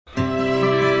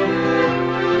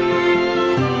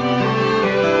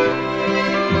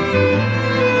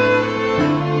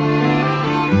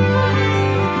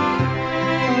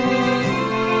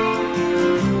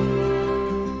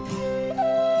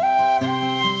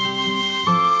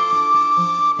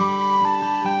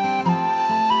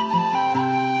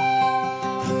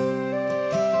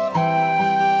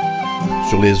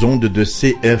sur les ondes de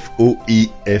CFOI-FM,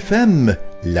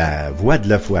 la Voix de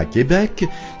la foi à Québec.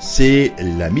 C'est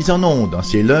la mise en onde,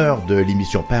 c'est l'heure de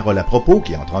l'émission Parole à propos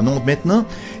qui entre en onde maintenant,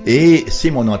 et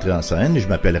c'est mon entrée en scène. Je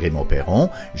m'appelle Raymond Perron,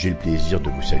 j'ai le plaisir de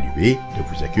vous saluer, de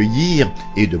vous accueillir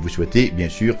et de vous souhaiter bien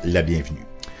sûr la bienvenue.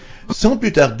 Sans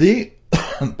plus tarder,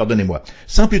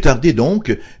 sans plus tarder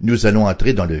donc, nous allons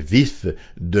entrer dans le vif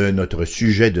de notre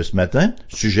sujet de ce matin,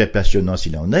 sujet passionnant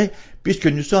s'il en est, puisque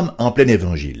nous sommes en plein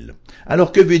évangile.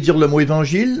 Alors, que veut dire le mot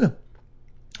évangile?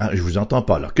 Je vous entends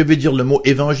pas. Alors, que veut dire le mot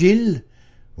évangile?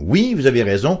 Oui, vous avez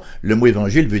raison, le mot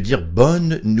évangile veut dire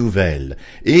bonne nouvelle.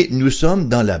 Et nous sommes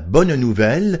dans la bonne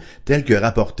nouvelle telle que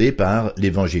rapportée par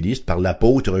l'évangéliste, par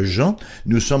l'apôtre Jean.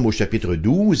 Nous sommes au chapitre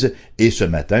 12 et ce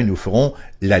matin nous ferons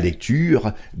la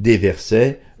lecture des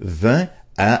versets 20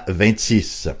 à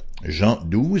 26. Jean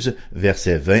 12,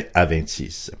 versets 20 à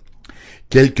 26.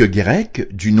 Quelques Grecs,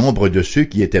 du nombre de ceux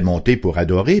qui étaient montés pour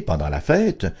adorer pendant la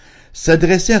fête,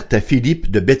 s'adressèrent à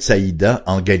Philippe de Bethsaïda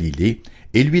en Galilée,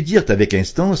 et lui dirent avec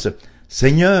instance, «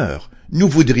 Seigneur, nous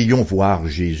voudrions voir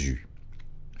Jésus. »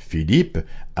 Philippe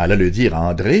alla le dire à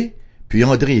André, puis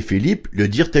André et Philippe le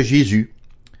dirent à Jésus.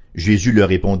 Jésus leur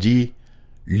répondit,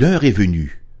 « L'heure est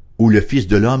venue, où le Fils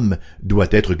de l'homme doit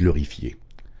être glorifié.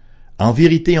 En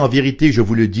vérité, je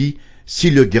vous le dis,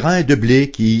 si le grain de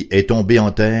blé qui est tombé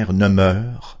en terre ne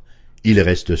meurt, il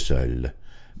reste seul.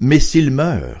 Mais s'il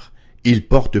meurt, il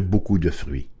porte beaucoup de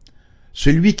fruits.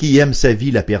 Celui qui aime sa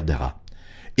vie la perdra.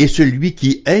 Et celui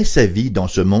qui hait sa vie dans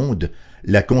ce monde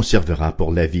la conservera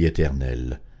pour la vie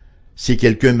éternelle. Si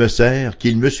quelqu'un me sert,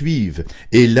 qu'il me suive,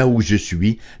 et là où je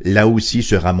suis, là aussi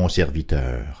sera mon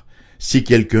serviteur. Si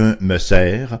quelqu'un me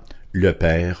sert, le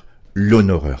Père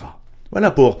l'honorera. »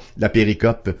 Voilà pour la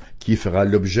péricope qui fera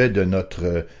l'objet de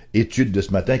notre étude de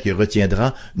ce matin, qui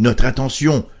retiendra notre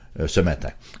attention ce matin.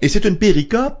 Et c'est une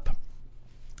péricope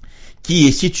qui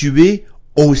est située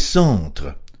au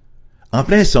centre, en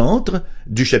plein centre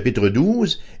du chapitre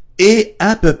 12 et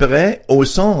à peu près au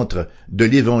centre de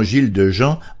l'évangile de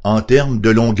Jean en termes de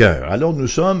longueur. Alors nous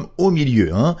sommes au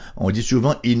milieu, On dit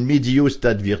souvent in medio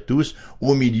stat virtus,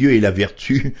 au milieu est la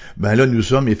vertu. Là nous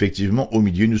sommes effectivement au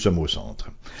milieu, nous sommes au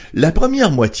centre. La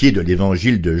première moitié de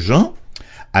l'évangile de Jean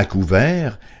a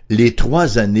couvert les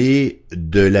 3 années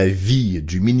de la vie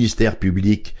du ministère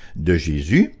public de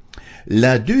Jésus.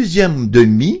 La deuxième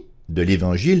demi de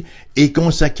l'Évangile est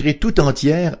consacrée tout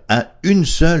entière à une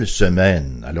seule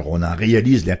semaine. Alors on en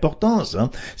réalise l'importance.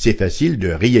 C'est facile de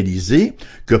réaliser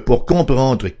que pour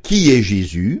comprendre qui est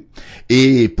Jésus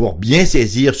et pour bien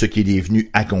saisir ce qu'il est venu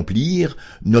accomplir,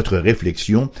 notre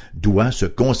réflexion doit se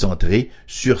concentrer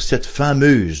sur cette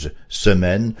fameuse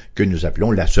semaine que nous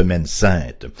appelons la Semaine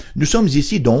Sainte. Nous sommes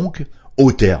ici donc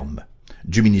au terme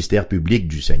du ministère public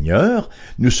du Seigneur.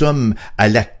 Nous sommes à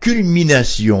la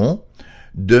culmination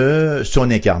de son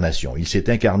incarnation. Il s'est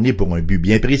incarné pour un but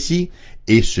bien précis,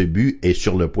 et ce but est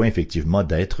sur le point effectivement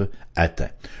d'être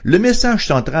atteint. Le message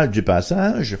central du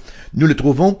passage, nous le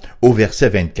trouvons au verset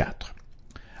 24.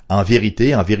 En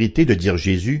vérité, de dire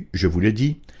Jésus, je vous le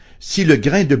dis, si le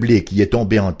grain de blé qui est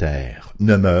tombé en terre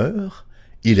ne meurt,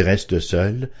 il reste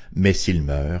seul, mais s'il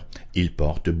meurt, il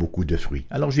porte beaucoup de fruits.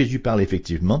 Alors Jésus parle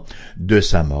effectivement de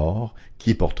sa mort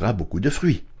qui portera beaucoup de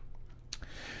fruits.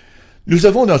 Nous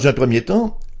avons dans un premier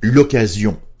temps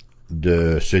l'occasion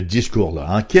de ce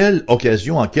discours-là. En quelle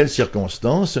occasion, en quelles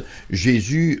circonstances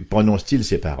Jésus prononce-t-il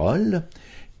ces paroles?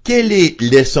 Quelle est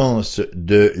l'essence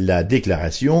de la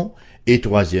déclaration? Et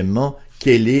troisièmement,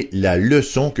 quelle est la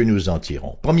leçon que nous en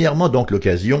tirons? Premièrement, donc,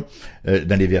 l'occasion,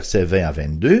 dans les versets 20 à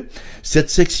 22.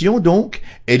 Cette section, donc,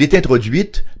 elle est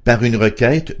introduite par une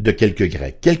requête de quelques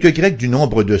Grecs. Quelques Grecs du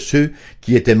nombre de ceux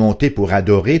qui étaient montés pour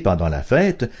adorer pendant la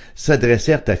fête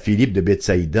s'adressèrent à Philippe de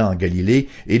Bethsaïda en Galilée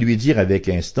et lui dirent avec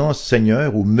instance, «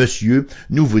 Seigneur » ou « Monsieur,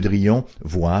 nous voudrions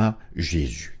voir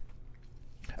Jésus. »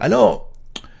 Alors,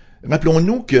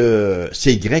 rappelons-nous que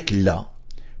ces Grecs-là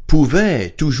pouvaient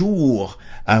toujours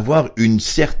avoir une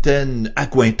certaine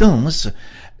accointance,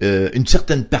 une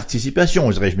certaine participation,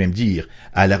 oserais-je même dire,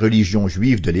 à la religion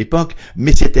juive de l'époque,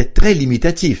 mais c'était très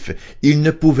limitatif. Ils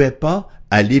ne pouvaient pas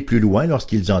aller plus loin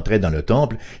lorsqu'ils entraient dans le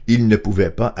temple, ils ne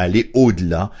pouvaient pas aller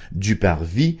au-delà du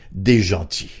parvis des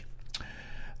gentils.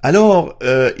 Alors,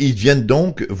 ils viennent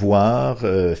donc voir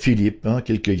Philippe,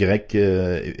 quelques Grecs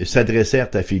s'adressèrent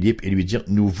à Philippe et lui dirent «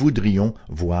 Nous voudrions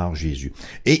voir Jésus ».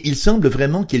 Et il semble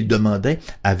vraiment qu'ils demandaient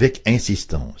avec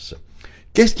insistance.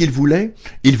 Qu'est-ce qu'ils voulaient?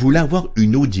 Ils voulaient avoir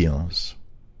une audience,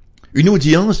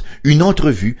 une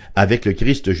entrevue avec le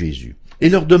Christ Jésus. Et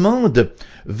leur demande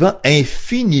va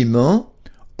infiniment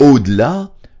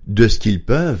au-delà de ce qu'ils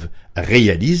peuvent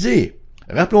réaliser.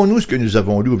 Rappelons-nous ce que nous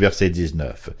avons lu au verset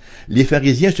 19. Les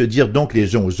pharisiens se dirent donc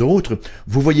les uns aux autres, «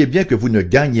 Vous voyez bien que vous ne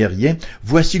gagnez rien.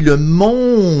 Voici le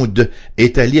monde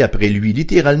est allé après lui. »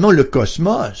 Littéralement, le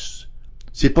cosmos.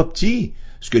 C'est pas petit,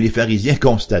 ce que les pharisiens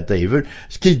constataient.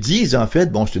 Ce qu'ils disent, en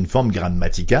fait, bon, c'est une forme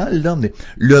grammaticale, là, mais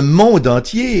le monde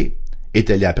entier est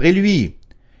allé après lui.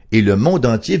 Et le monde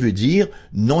entier veut dire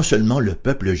non seulement le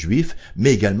peuple juif,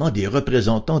 mais également des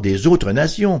représentants des autres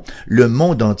nations. Le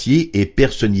monde entier est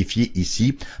personnifié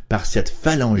ici par cette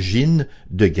phalangine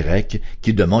de Grecs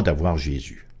qui demandent à voir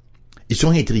Jésus. Ils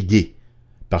sont intrigués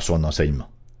par son enseignement.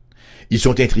 Ils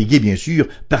sont intrigués, bien sûr,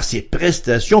 par ses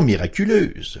prestations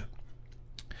miraculeuses.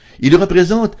 Il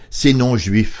représente ces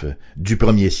non-juifs du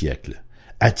 1er siècle,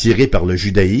 attirés par le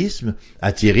judaïsme,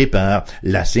 attirés par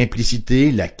la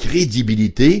simplicité, la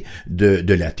crédibilité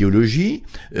de la théologie,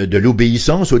 de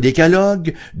l'obéissance au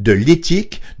décalogue, de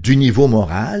l'éthique, du niveau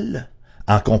moral,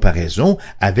 en comparaison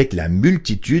avec la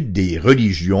multitude des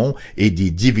religions et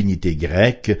des divinités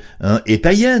grecques et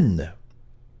païennes.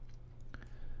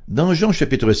 Dans Jean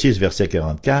chapitre 6, verset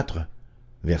 44,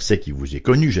 verset qui vous est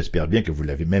connu, j'espère bien que vous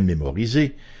l'avez même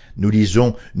mémorisé, nous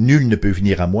lisons « Nul ne peut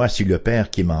venir à moi si le Père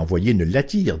qui m'a envoyé ne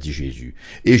l'attire, dit Jésus,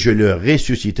 et je le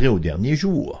ressusciterai au dernier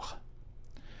jour. »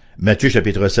 Matthieu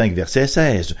chapitre 5, verset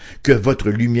 16 « Que votre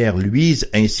lumière luise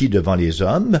ainsi devant les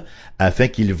hommes, afin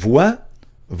qu'ils voient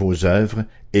vos œuvres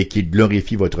et qu'ils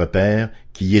glorifient votre Père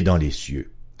qui est dans les cieux. »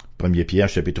 1 Pierre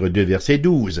chapitre 2, verset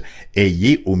 12 «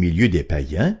 Ayez au milieu des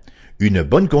païens une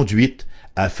bonne conduite,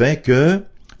 afin que,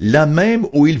 là même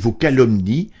où ils vous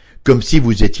calomnient, comme si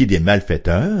vous étiez des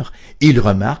malfaiteurs, ils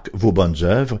remarquent vos bonnes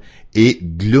œuvres et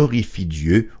glorifient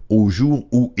Dieu au jour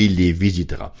où il les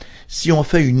visitera. » Si on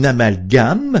fait une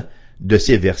amalgame de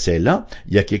ces versets-là,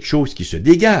 il y a quelque chose qui se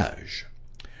dégage.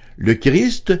 Le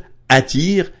Christ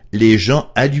attire les gens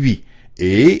à lui,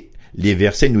 et les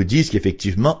versets nous disent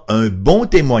qu'effectivement, un bon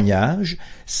témoignage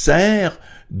sert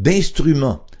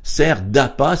d'instrument, sert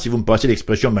d'appât, si vous me passez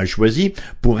l'expression mal choisie,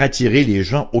 pour attirer les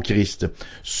gens au Christ.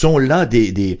 Sont là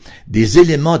des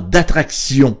éléments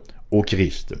d'attraction au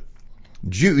Christ.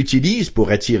 Dieu utilise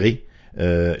pour attirer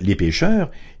les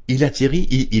pécheurs, il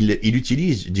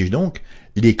utilise, dis-je donc,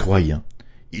 les croyants.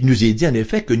 Il nous est dit en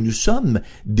effet que nous sommes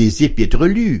des épîtres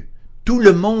lus. Tout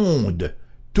le monde,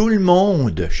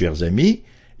 chers amis,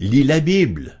 lit la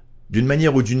Bible. D'une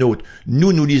manière ou d'une autre,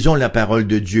 nous lisons la parole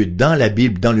de Dieu dans la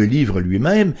Bible, dans le livre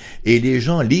lui-même, et les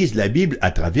gens lisent la Bible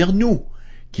à travers nous,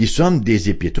 qui sommes des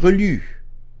épîtres lus.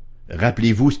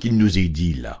 Rappelez-vous ce qu'il nous est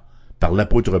dit là, par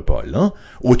l'apôtre Paul,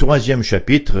 au 3e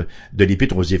chapitre de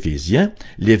l'épître aux Éphésiens,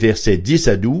 les versets 10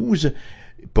 à 12,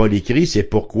 Paul écrit « C'est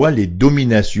pourquoi les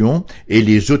dominations et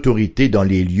les autorités dans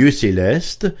les lieux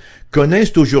célestes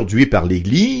connaissent aujourd'hui par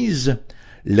l'Église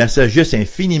la sagesse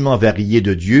infiniment variée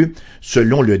de Dieu,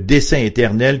 selon le dessein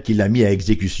éternel qu'il a mis à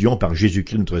exécution par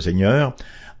Jésus-Christ notre Seigneur.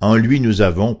 En lui nous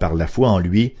avons, par la foi en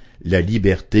lui, la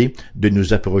liberté de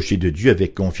nous approcher de Dieu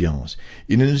avec confiance. »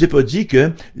 Il ne nous est pas dit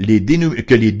que les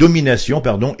dominations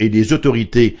et les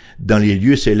autorités dans les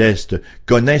lieux célestes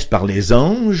connaissent par les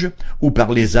anges, ou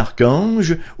par les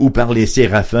archanges, ou par les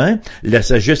séraphins, la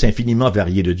sagesse infiniment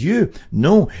variée de Dieu.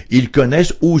 Non, ils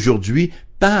connaissent aujourd'hui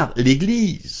par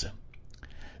l'Église.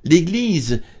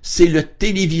 L'Église, c'est le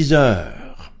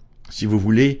téléviseur, si vous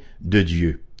voulez, de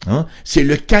Dieu. C'est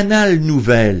le canal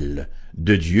nouvelle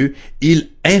de Dieu. Il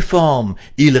informe,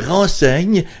 il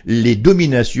renseigne les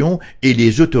dominations et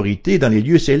les autorités dans les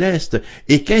lieux célestes.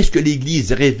 Et qu'est-ce que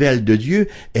l'Église révèle de Dieu?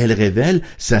 Elle révèle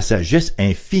sa sagesse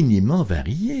infiniment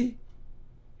variée.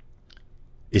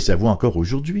 Et ça vaut encore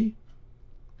aujourd'hui.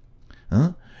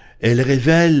 Elle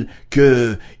révèle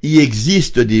qu'il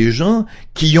existe des gens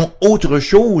qui ont autre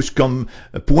chose comme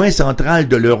point central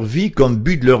de leur vie, comme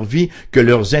but de leur vie, que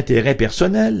leurs intérêts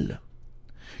personnels,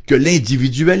 que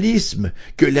l'individualisme,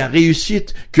 que la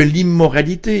réussite, que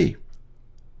l'immoralité.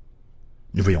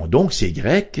 Nous voyons donc ces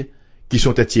Grecs qui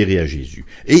sont attirés à Jésus.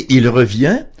 Et il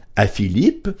revient à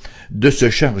Philippe de se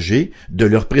charger de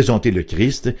leur présenter le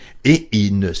Christ, et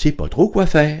il ne sait pas trop quoi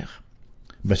faire.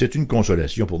 Ben, c'est une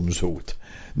consolation pour nous autres.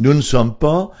 Nous ne sommes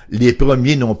pas les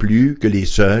premiers non plus que les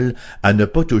seuls à ne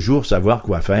pas toujours savoir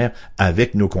quoi faire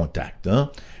avec nos contacts.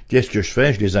 Qu'est-ce que je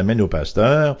fais? Je les amène au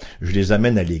pasteur, je les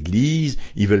amène à l'église,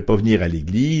 ils veulent pas venir à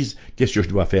l'église, qu'est-ce que je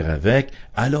dois faire avec?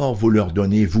 Alors vous leur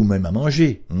donnez vous-même à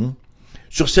manger.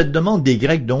 Sur cette demande des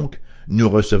Grecs, donc, nous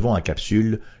recevons en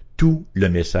capsule tout le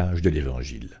message de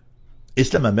l'Évangile. Et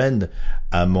cela m'amène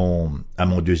à mon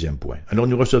deuxième point. Alors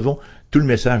nous recevons tout le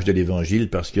message de l'Évangile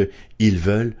parce que ils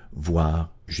veulent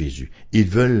voir Jésus. Ils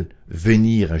veulent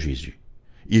venir à Jésus.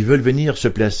 Ils veulent venir se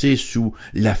placer sous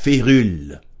la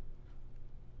férule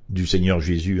du Seigneur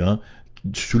Jésus,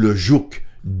 sous le joug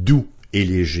doux et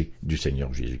léger du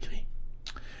Seigneur Jésus-Christ.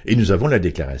 Et nous avons la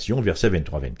déclaration, versets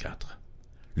 23-24.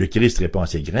 Le Christ répond à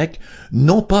ces Grecs,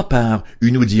 non pas par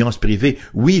une audience privée,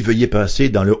 oui, veuillez passer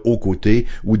dans le haut côté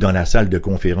ou dans la salle de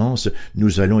conférence,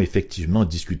 nous allons effectivement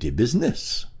discuter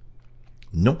business.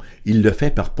 Non, il le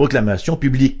fait par proclamation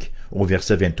publique. Au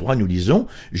verset 23, nous lisons,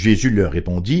 Jésus leur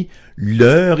répondit, «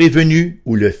 L'heure est venue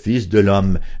où le Fils de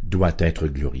l'homme doit être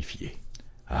glorifié. »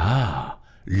 Ah,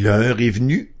 l'heure est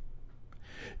venue.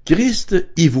 Christ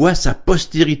y voit sa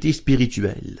postérité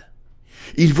spirituelle.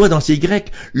 Il voit dans ces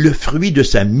Grecs le fruit de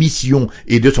sa mission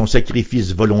et de son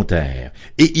sacrifice volontaire.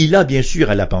 Et il a bien sûr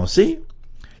à la pensée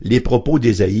les propos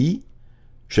d'Ésaïe,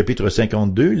 chapitre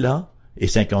 52, là, et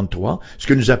 53, ce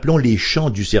que nous appelons les chants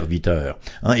du serviteur.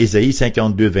 Ésaïe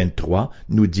 52, 23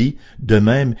 nous dit, de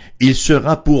même, il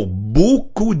sera pour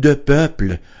beaucoup de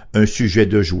peuples un sujet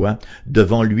de joie.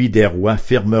 Devant lui des rois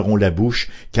fermeront la bouche,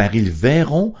 car ils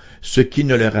verront ce qui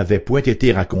ne leur avait point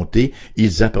été raconté,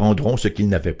 ils apprendront ce qu'ils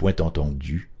n'avaient point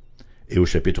entendu. Et au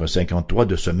chapitre 53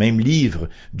 de ce même livre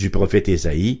du prophète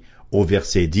Ésaïe, au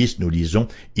verset 10, nous lisons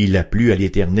 « Il a plu à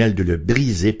l'Éternel de le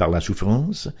briser par la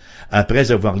souffrance.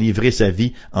 Après avoir livré sa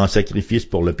vie en sacrifice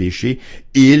pour le péché,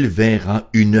 il verra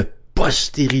une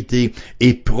postérité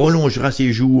et prolongera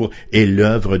ses jours, et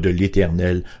l'œuvre de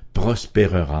l'Éternel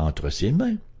prospérera entre ses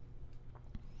mains. »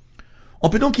 On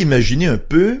peut donc imaginer un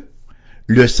peu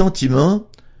le sentiment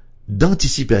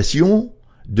d'anticipation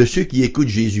de ceux qui écoutent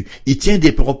Jésus. Il tient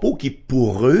des propos qui,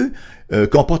 pour eux,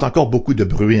 comportent encore beaucoup de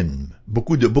bruine,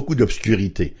 beaucoup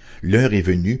d'obscurité. L'heure est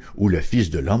venue où le Fils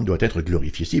de l'homme doit être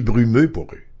glorifié. C'est brumeux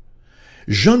pour eux.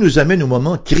 Jean nous amène au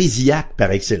moment chrysiaque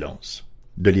par excellence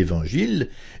de l'Évangile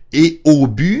et au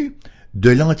but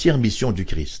de l'entière mission du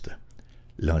Christ.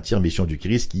 L'entière mission du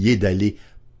Christ qui est d'aller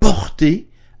porter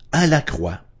à la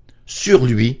croix, sur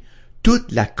lui,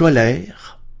 toute la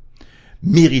colère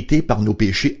méritée par nos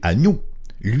péchés à nous.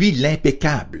 Lui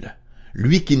l'impeccable,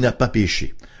 lui qui n'a pas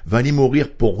péché, va aller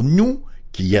mourir pour nous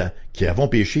qui avons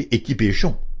péché et qui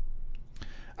péchons.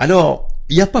 Alors,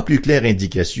 il n'y a pas plus claire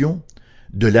indication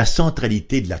de la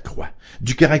centralité de la croix,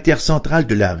 du caractère central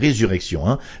de la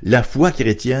résurrection. La foi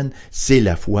chrétienne, c'est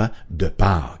la foi de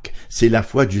Pâques. C'est la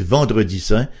foi du vendredi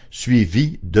saint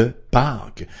suivi de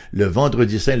Pâques. Le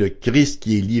vendredi saint, le Christ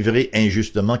qui est livré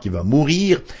injustement, qui va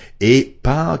mourir, et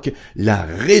Pâques, la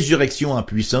résurrection en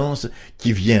puissance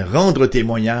qui vient rendre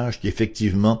témoignage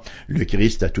qu'effectivement le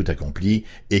Christ a tout accompli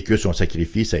et que son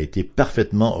sacrifice a été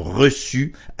parfaitement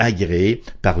reçu, agréé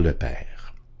par le Père.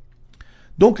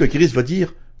 Donc le Christ va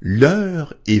dire «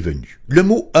 l'heure est venue ». Le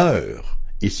mot « heure »,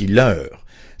 ici « l'heure »,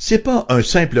 c'est pas un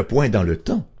simple point dans le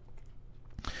temps.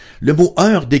 Le mot «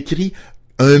 heure » décrit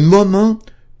un moment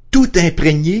tout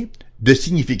imprégné de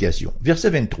signification.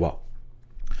 Verset 23.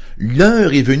 «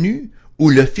 L'heure est venue où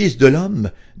le Fils de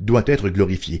l'homme doit être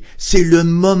glorifié ». C'est le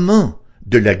moment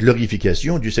de la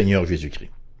glorification du Seigneur Jésus-Christ.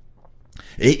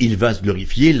 Et il va se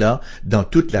glorifier là, dans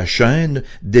toute la chaîne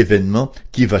d'événements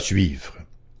qui va suivre.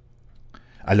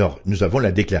 Alors, nous avons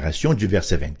la déclaration du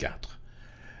verset 24.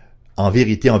 « En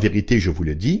vérité, je vous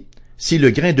le dis, si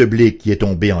le grain de blé qui est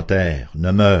tombé en terre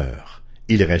ne meurt,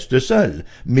 il reste seul,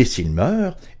 mais s'il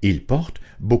meurt, il porte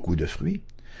beaucoup de fruits. »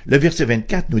 Le verset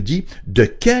 24 nous dit de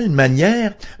quelle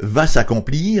manière va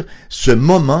s'accomplir ce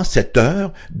moment, cette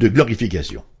heure de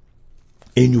glorification.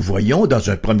 Et nous voyons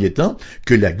dans un premier temps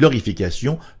que la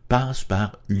glorification passe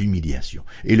par l'humiliation.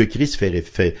 Et le Christ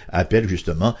fait appel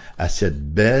justement à cette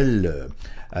belle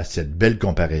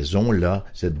comparaison-là,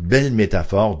 cette belle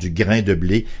métaphore du grain de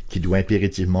blé qui doit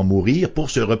impérativement mourir pour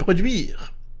se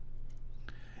reproduire.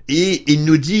 Et il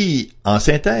nous dit en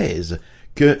synthèse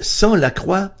que sans la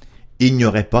croix, il n'y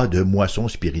aurait pas de moisson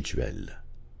spirituelle.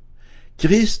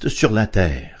 Christ sur la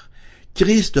terre,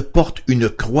 Christ porte une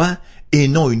croix et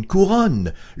non une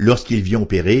couronne lorsqu'il vient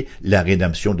opérer la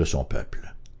rédemption de son peuple.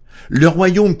 Le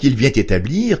royaume qu'il vient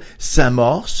établir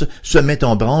s'amorce, se met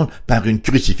en branle par une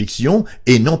crucifixion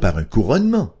et non par un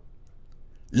couronnement.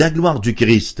 La gloire du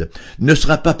Christ ne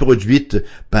sera pas produite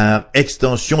par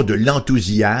extension de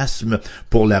l'enthousiasme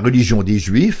pour la religion des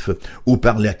Juifs ou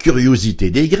par la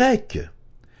curiosité des Grecs.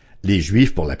 Les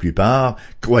Juifs, pour la plupart,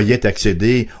 croyaient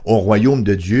accéder au royaume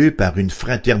de Dieu par une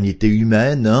fraternité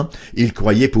humaine. Ils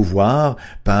croyaient pouvoir,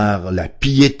 par la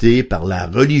piété, par la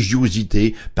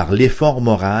religiosité, par l'effort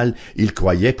moral, ils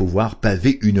croyaient pouvoir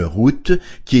paver une route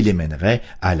qui les mènerait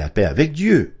à la paix avec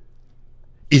Dieu.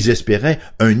 Ils espéraient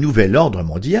un nouvel ordre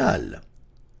mondial.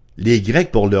 Les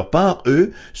Grecs, pour leur part,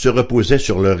 eux, se reposaient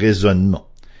sur leur raisonnement.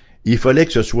 Il fallait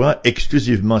que ce soit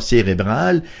exclusivement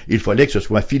cérébral, il fallait que ce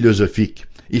soit philosophique.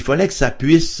 Il fallait que ça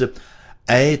puisse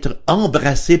être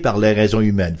embrassé par la raison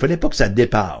humaine. Il fallait pas que ça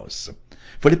dépasse.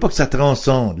 Il fallait pas que ça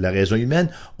transcende la raison humaine.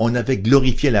 On avait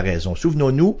glorifié la raison.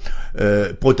 Souvenons-nous,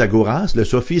 Protagoras, le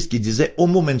sophiste, qui disait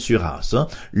homo mensuras,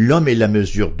 l'homme est la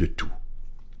mesure de tout.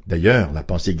 D'ailleurs, la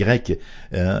pensée grecque,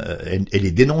 elle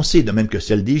est dénoncée, de même que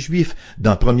celle des Juifs,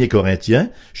 dans 1 Corinthiens,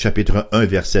 chapitre 1,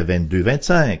 versets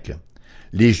 22-25.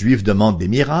 Les Juifs demandent des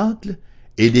miracles,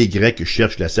 et les Grecs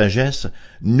cherchent la sagesse.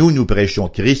 Nous prêchons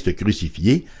Christ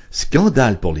crucifié,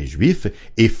 scandale pour les Juifs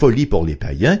et folie pour les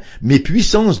païens, mais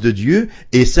puissance de Dieu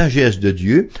et sagesse de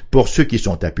Dieu pour ceux qui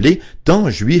sont appelés tant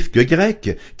Juifs que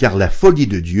Grecs, car la folie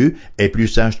de Dieu est plus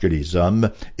sage que les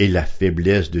hommes, et la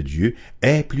faiblesse de Dieu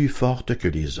est plus forte que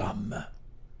les hommes.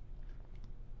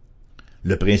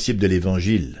 Le principe de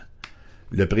l'Évangile,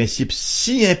 le principe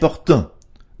si important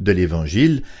de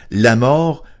l'Évangile, la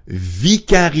mort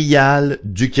vicariale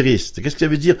du Christ. Qu'est-ce que ça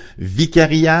veut dire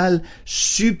vicariale?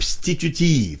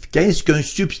 Substitutive. Qu'est-ce qu'un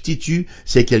substitut?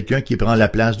 C'est quelqu'un qui prend la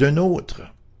place d'un autre.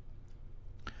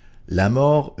 La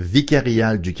mort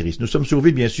vicariale du Christ. Nous sommes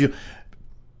sauvés, bien sûr,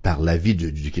 par la vie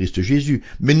du Christ Jésus,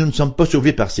 mais nous ne sommes pas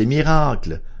sauvés par ses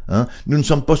miracles. Nous ne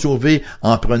sommes pas sauvés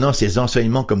en prenant ses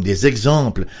enseignements comme des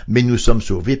exemples, mais nous sommes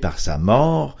sauvés par sa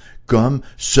mort comme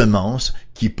semence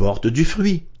qui porte du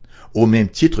fruit. Au même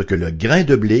titre que le grain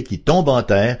de blé qui tombe en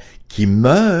terre, qui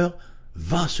meurt,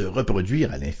 va se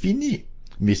reproduire à l'infini.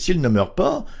 Mais s'il ne meurt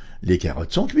pas, les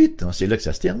carottes sont cuites. C'est là que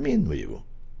ça se termine, voyez-vous.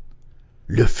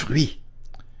 Le fruit,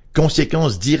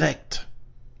 conséquence directe.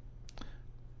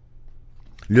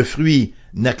 Le fruit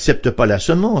n'accepte pas la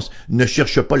semence, ne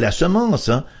cherche pas la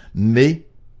semence, mais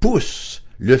pousse.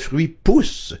 Le fruit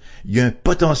pousse. Il y a un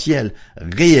potentiel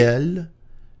réel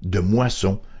de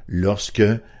moisson lorsque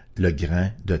le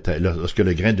grain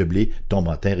de blé tombe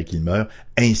en terre et qu'il meurt.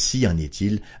 Ainsi en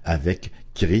est-il avec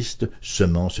Christ,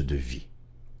 semence de vie.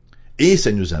 Et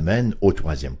ça nous amène au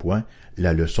troisième point,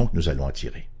 la leçon que nous allons en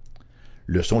tirer.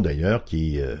 Leçon d'ailleurs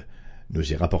qui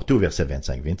nous est rapportée au verset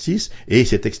 25-26, et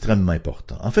c'est extrêmement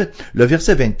important. En fait, le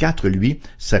verset 24, lui,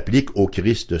 s'applique au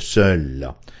Christ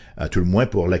seul, à tout le moins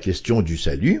pour la question du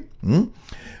salut.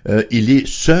 Il est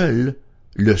seul,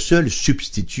 le seul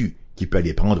substitut qui peut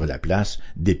aller prendre la place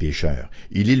des pécheurs.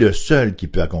 Il est le seul qui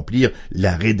peut accomplir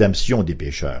la rédemption des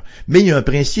pécheurs. Mais il y a un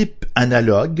principe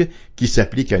analogue qui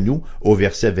s'applique à nous au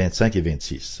verset 25 et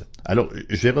 26. Alors,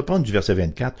 je vais reprendre du verset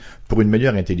 24 pour une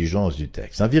meilleure intelligence du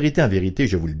texte. En vérité,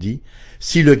 je vous le dis,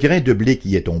 si le grain de blé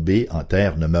qui est tombé en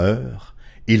terre ne meurt,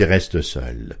 il reste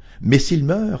seul. Mais s'il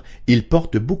meurt, il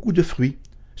porte beaucoup de fruits.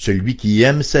 Celui qui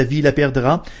aime sa vie la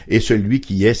perdra, et celui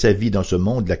qui hait sa vie dans ce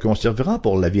monde la conservera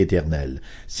pour la vie éternelle.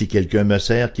 Si quelqu'un me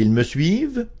sert, qu'il me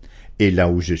suive, et là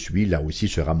où je suis, là aussi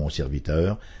sera mon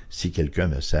serviteur. Si quelqu'un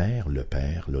me sert, le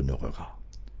Père l'honorera.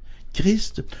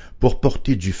 Christ, pour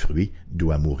porter du fruit,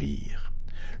 doit mourir.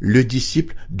 Le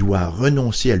disciple doit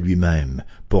renoncer à lui-même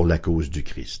pour la cause du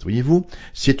Christ. Voyez-vous,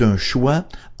 c'est un choix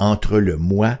entre le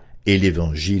moi et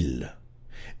l'Évangile.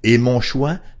 Et mon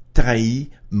choix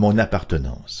trahit mon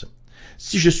appartenance.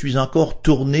 Si je suis encore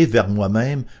tourné vers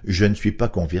moi-même, je ne suis pas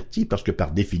converti, parce que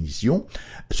par définition,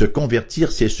 se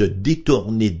convertir, c'est se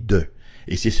détourner de.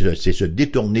 Et c'est se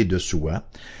détourner de soi,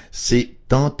 c'est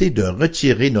tenter de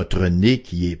retirer notre nez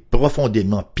qui est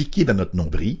profondément piqué dans notre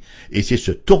nombril, et c'est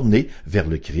se tourner vers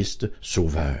le Christ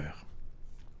Sauveur.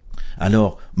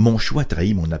 Alors, mon choix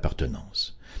trahit mon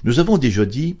appartenance. Nous avons déjà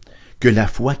dit que la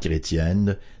foi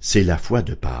chrétienne, c'est la foi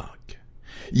de Pâques.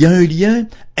 Il y a un lien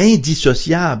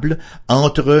indissociable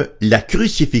entre la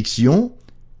crucifixion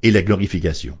et la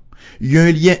glorification. Il y a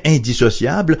un lien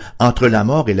indissociable entre la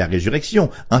mort et la résurrection.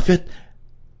 En fait,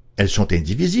 elles sont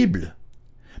indivisibles.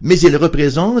 Mais elles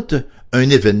représentent un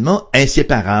événement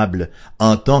inséparable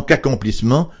en tant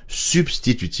qu'accomplissement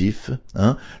substitutif.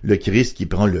 Le Christ qui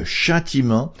prend le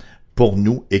châtiment pour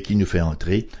nous et qui nous fait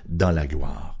entrer dans la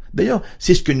gloire. D'ailleurs,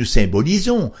 c'est ce que nous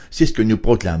symbolisons, c'est ce que nous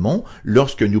proclamons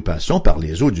lorsque nous passons par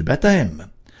les eaux du baptême.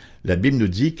 La Bible nous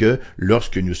dit que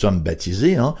lorsque nous sommes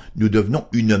baptisés, nous devenons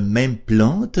une même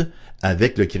plante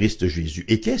avec le Christ Jésus.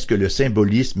 Et qu'est-ce que le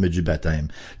symbolisme du baptême?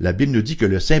 La Bible nous dit que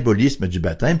le symbolisme du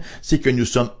baptême, c'est que nous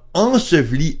sommes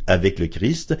ensevelis avec le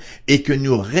Christ et que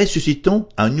nous ressuscitons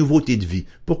en nouveauté de vie.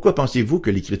 Pourquoi pensez-vous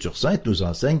que l'Écriture sainte nous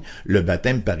enseigne le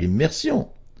baptême par immersion?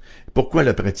 Pourquoi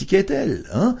la pratiquait-elle?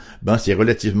 C'est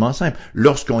relativement simple.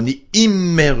 Lorsqu'on est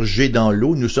immergé dans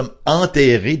l'eau, nous sommes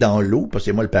enterrés dans l'eau,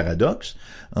 passez-moi le paradoxe,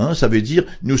 ça veut dire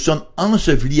nous sommes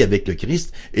ensevelis avec le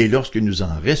Christ, et lorsque nous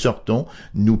en ressortons,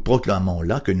 nous proclamons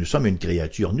là que nous sommes une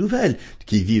créature nouvelle,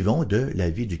 qui vivons de la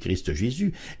vie du Christ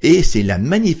Jésus. Et c'est la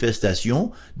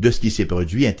manifestation de ce qui s'est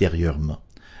produit intérieurement.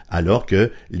 alors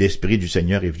que l'Esprit du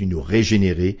Seigneur est venu nous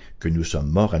régénérer, que nous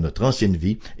sommes morts à notre ancienne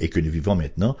vie et que nous vivons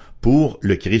maintenant pour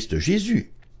le Christ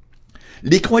Jésus.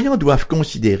 Les croyants doivent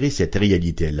considérer cette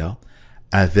réalité-là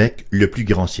avec le plus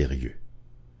grand sérieux.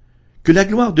 Que la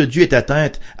gloire de Dieu est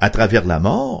atteinte à travers la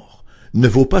mort ne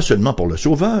vaut pas seulement pour le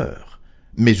Sauveur,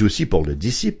 mais aussi pour le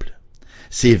disciple.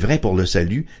 C'est vrai pour le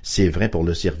salut, c'est vrai pour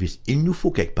le service. Il nous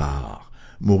faut quelque part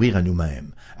mourir à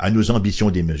nous-mêmes, à nos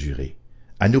ambitions démesurées,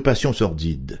 à nos passions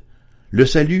sordides. Le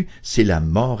salut, c'est la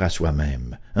mort à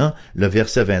soi-même. Le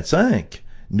verset 25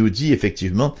 nous dit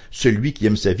effectivement « Celui qui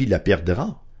aime sa vie la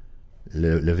perdra ».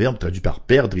 Le verbe traduit par «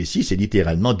 perdre » ici, c'est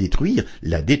littéralement « détruire »,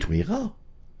 la détruira.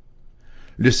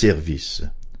 Le service,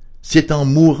 c'est en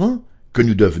mourant que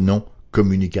nous devenons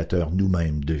communicateurs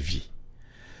nous-mêmes de vie.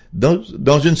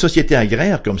 Dans une société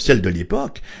agraire comme celle de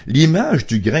l'époque, l'image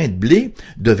du grain de blé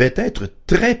devait être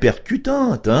très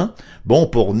percutante. Bon,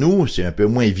 pour nous, c'est un peu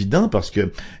moins évident parce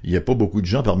que il n'y a pas beaucoup de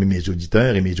gens parmi mes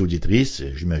auditeurs et mes auditrices,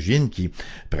 j'imagine, qui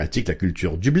pratiquent la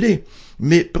culture du blé.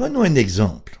 Mais prenons un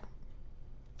exemple.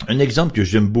 Un exemple que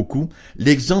j'aime beaucoup,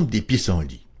 l'exemple des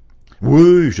pissenlits.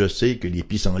 Oui, je sais que les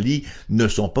pissenlits ne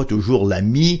sont pas toujours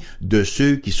l'ami de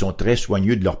ceux qui sont très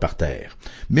soigneux de leur parterre.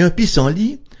 Mais un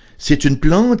pissenlit, c'est une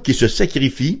plante qui se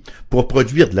sacrifie pour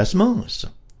produire de la semence.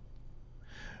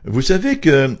 Vous savez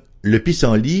que le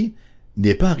pissenlit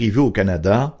n'est pas arrivé au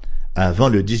Canada avant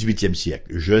le 18e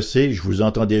siècle. Je sais, je vous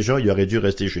entends déjà, il aurait dû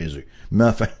rester chez eux. Mais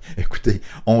enfin, écoutez,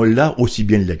 on l'a aussi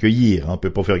bien l'accueillir, on peut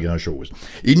pas faire grand-chose.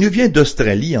 Il nous vient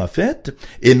d'Australie, en fait,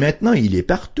 et maintenant il est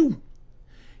partout.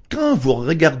 Quand vous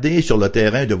regardez sur le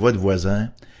terrain de votre voisin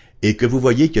et que vous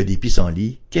voyez qu'il y a des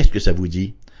pissenlits, qu'est-ce que ça vous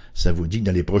dit? Ça vous dit que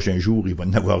dans les prochains jours, il va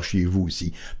en avoir chez vous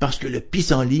aussi. Parce que le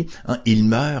pissenlit, il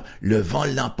meurt, le vent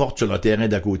l'emporte sur le terrain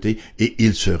d'à côté et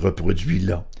il se reproduit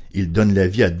là. Il donne la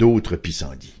vie à d'autres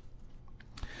pissenlits.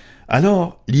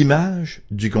 Alors, l'image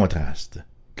du contraste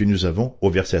que nous avons au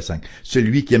verset 5.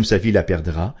 Celui qui aime sa vie la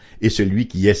perdra, et celui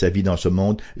qui ait sa vie dans ce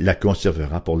monde la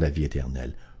conservera pour la vie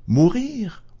éternelle.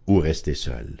 Mourir ou rester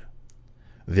seul?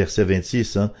 Verset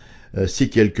 26, si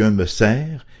quelqu'un me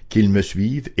sert, qu'il me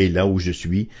suive, et là où je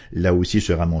suis, là aussi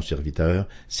sera mon serviteur.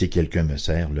 Si quelqu'un me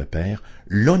sert, le Père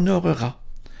l'honorera.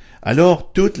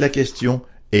 Alors, toute la question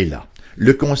est là.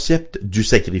 Le concept du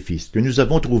sacrifice, que nous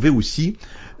avons trouvé aussi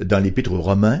dans l'Épître aux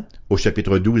Romains, au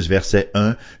chapitre 12, verset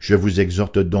 1, « Je vous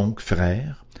exhorte donc,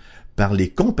 frères, par les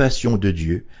compassions de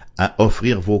Dieu, à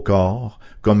offrir vos corps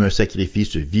comme un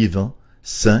sacrifice vivant,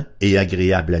 saint et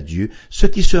agréable à Dieu, ce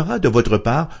qui sera de votre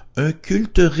part un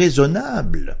culte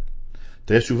raisonnable. »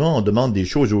 Très souvent, on demande des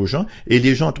choses aux gens et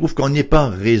les gens trouvent qu'on n'est pas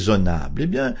raisonnable. Eh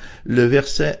bien, le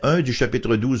verset 1 du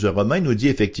chapitre 12 de Romains nous dit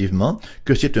effectivement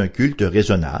que c'est un culte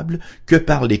raisonnable, que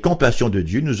par les compassions de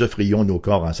Dieu, nous offrions nos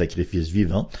corps en sacrifice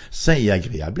vivant, saint et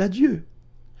agréable à Dieu.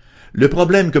 Le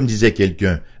problème, comme disait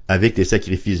quelqu'un, avec les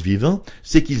sacrifices vivants,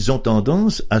 c'est qu'ils ont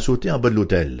tendance à sauter en bas de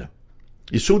l'autel.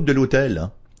 Ils sautent de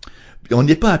l'autel, On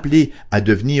n'est pas appelé à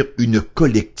devenir une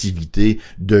collectivité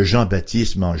de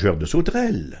Jean-Baptiste mangeur de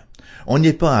sauterelles. On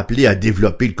n'est pas appelé à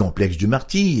développer le complexe du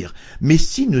martyr, mais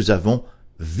si nous avons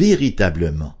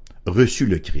véritablement reçu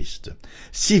le Christ,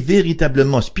 si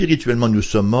véritablement spirituellement nous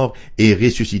sommes morts et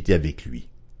ressuscités avec lui,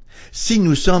 si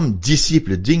nous sommes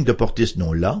disciples dignes de porter ce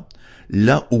nom-là,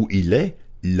 là où il est,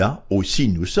 là aussi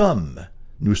nous sommes.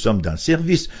 Nous sommes dans le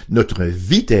service. Notre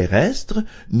vie terrestre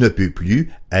ne peut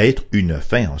plus être une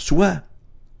fin en soi.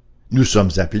 Nous sommes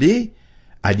appelés,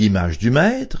 à l'image du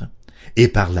Maître, et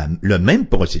par le même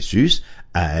processus,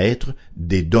 à être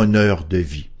des donneurs de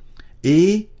vie.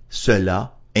 Et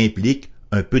cela implique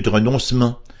un peu de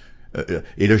renoncement.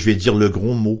 Et là, je vais dire le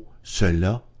gros mot.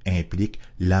 Cela implique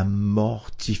la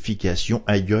mortification.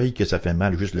 Aïe, que ça fait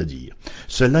mal juste le dire.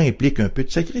 Cela implique un peu de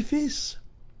sacrifice.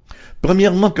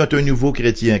 Premièrement, quand un nouveau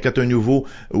chrétien, quand un nouveau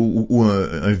ou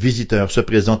un visiteur se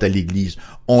présente à l'Église,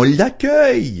 on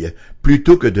l'accueille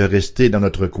plutôt que de rester dans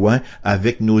notre coin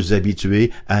avec nos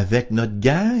habitués, avec notre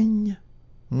gang.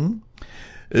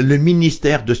 Le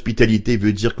ministère d'hospitalité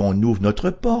veut dire qu'on ouvre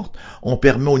notre porte, on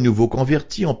permet aux nouveaux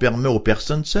convertis, on permet aux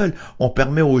personnes seules, on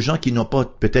permet aux gens qui n'ont pas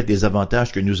peut-être les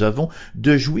avantages que nous avons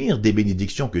de jouir des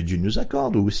bénédictions que Dieu nous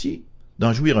accorde aussi,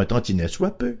 d'en jouir un tantinet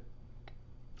soit peu.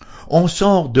 On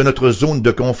sort de notre zone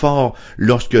de confort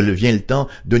lorsque vient le temps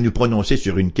de nous prononcer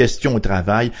sur une question au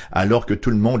travail alors que tout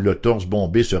le monde, le torse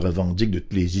bombé, se revendique de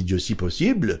toutes les idioties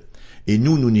possibles, et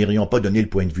nous n'irions pas donner le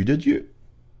point de vue de Dieu.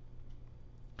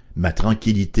 Ma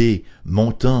tranquillité,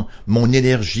 mon temps, mon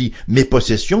énergie, mes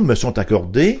possessions me sont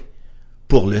accordées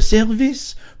pour le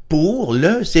service, pour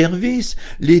le service.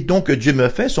 Les dons que Dieu me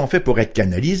fait sont faits pour être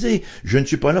canalisés. Je ne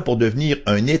suis pas là pour devenir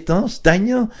un étang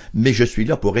stagnant, mais je suis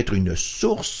là pour être une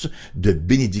source de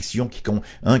bénédiction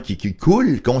qui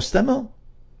coule constamment.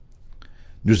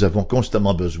 Nous avons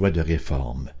constamment besoin de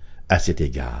réformes à cet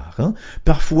égard.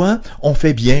 Parfois, on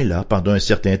fait bien là pendant un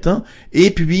certain temps,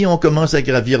 et puis on commence à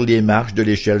gravir les marches de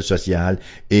l'échelle sociale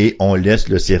et on laisse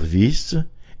le service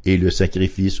et le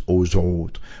sacrifice aux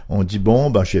autres. On dit,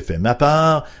 j'ai fait ma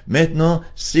part, maintenant,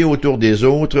 c'est au tour des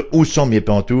autres, où sont mes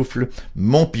pantoufles,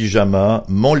 mon pyjama,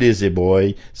 mon lazy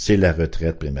boy, c'est la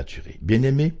retraite prématurée.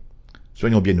 Bien-aimés,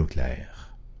 soyons bien au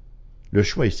clair. Le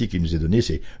choix ici qui nous est donné,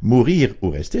 c'est mourir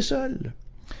ou rester seul.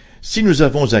 Si nous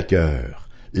avons à cœur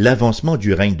l'avancement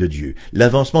du règne de Dieu,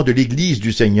 l'avancement de l'Église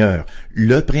du Seigneur,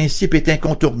 le principe est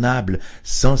incontournable,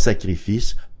 sans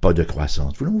sacrifice, pas de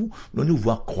croissance. Voulons-nous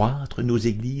voir croître nos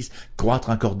églises, croître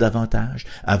encore davantage?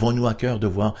 Avons-nous à cœur de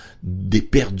voir des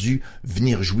perdus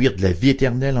venir jouir de la vie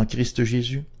éternelle en Christ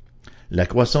Jésus? La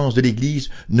croissance de l'Église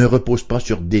ne repose pas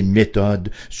sur des méthodes,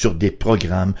 sur des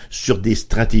programmes, sur des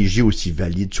stratégies aussi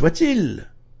valides soient-ils,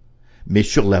 mais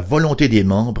sur la volonté des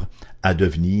membres à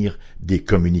devenir des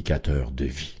communicateurs de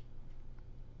vie.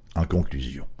 En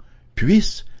conclusion,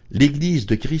 puisse l'Église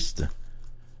de Christ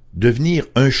devenir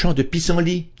un champ de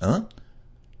pissenlit,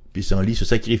 Pissenlit se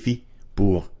sacrifie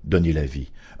pour donner la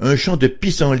vie. Un champ de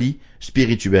pissenlit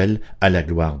spirituel à la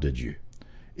gloire de Dieu.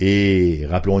 Et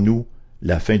rappelons-nous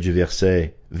la fin du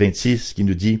verset 26 qui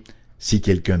nous dit « Si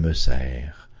quelqu'un me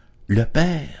sert, le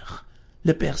Père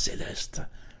céleste,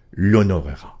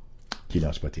 l'honorera. » Qu'il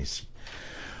en soit ainsi.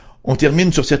 On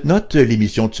termine sur cette note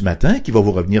l'émission de ce matin qui va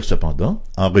vous revenir cependant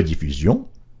en rediffusion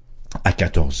à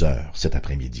 14h cet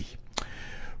après-midi.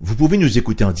 Vous pouvez nous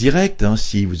écouter en direct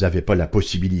si vous n'avez pas la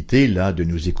possibilité là de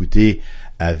nous écouter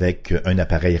avec un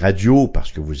appareil radio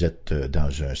parce que vous êtes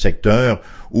dans un secteur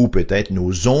où peut-être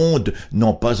nos ondes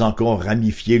n'ont pas encore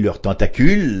ramifié leurs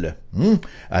tentacules.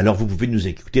 Alors vous pouvez nous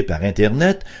écouter par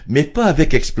Internet, mais pas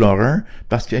avec Explorer,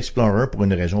 parce qu'Explorer, pour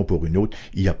une raison ou pour une autre,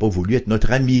 il n'a pas voulu être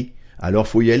notre ami. Alors,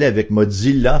 faut y aller avec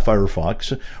Mozilla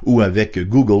Firefox ou avec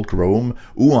Google Chrome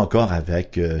ou encore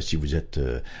avec, si vous êtes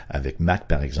avec Mac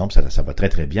par exemple, ça va très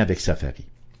très bien avec Safari.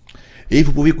 Et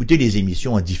vous pouvez écouter les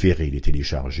émissions en différé, les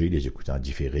télécharger, les écouter en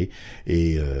différé.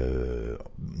 Et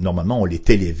normalement, on les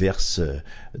téléverse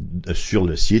sur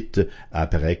le site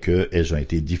après qu'elles ont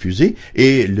été diffusées.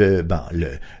 Et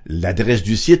l'adresse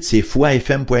du site, c'est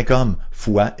foifm.com,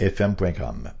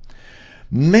 foifm.com.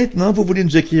 Maintenant, vous voulez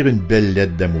nous écrire une belle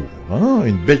lettre d'amour,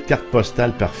 une belle carte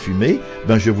postale parfumée,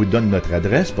 je vous donne notre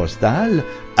adresse postale,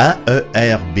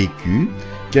 AERBQ,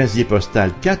 casier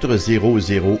postal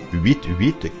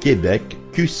 40088, Québec,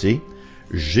 QC,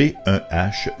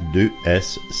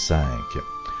 G1H2S5.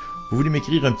 Vous voulez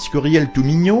m'écrire un petit courriel tout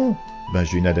mignon?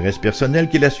 J'ai une adresse personnelle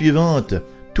qui est la suivante,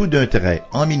 tout d'un trait,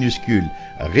 en minuscule,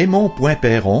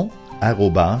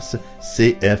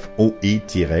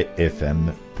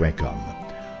 raymond.perron@cfoi-fm.com.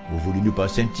 Vous voulez nous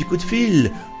passer un petit coup de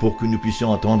fil pour que nous puissions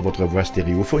entendre votre voix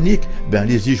stéréophonique?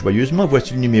 Allez-y joyeusement.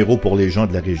 Voici le numéro pour les gens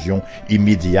de la région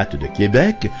immédiate de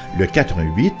Québec, le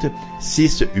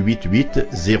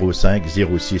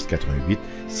 88-688-0506,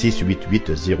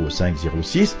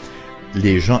 88-688-0506.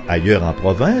 Les gens ailleurs en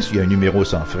province, il y a un numéro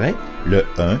sans frais, le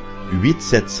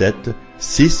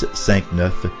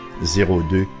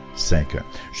 1-877-659-0251.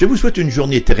 Je vous souhaite une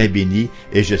journée très bénie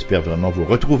et j'espère vraiment vous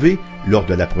retrouver lors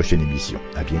de la prochaine émission.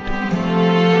 À bientôt.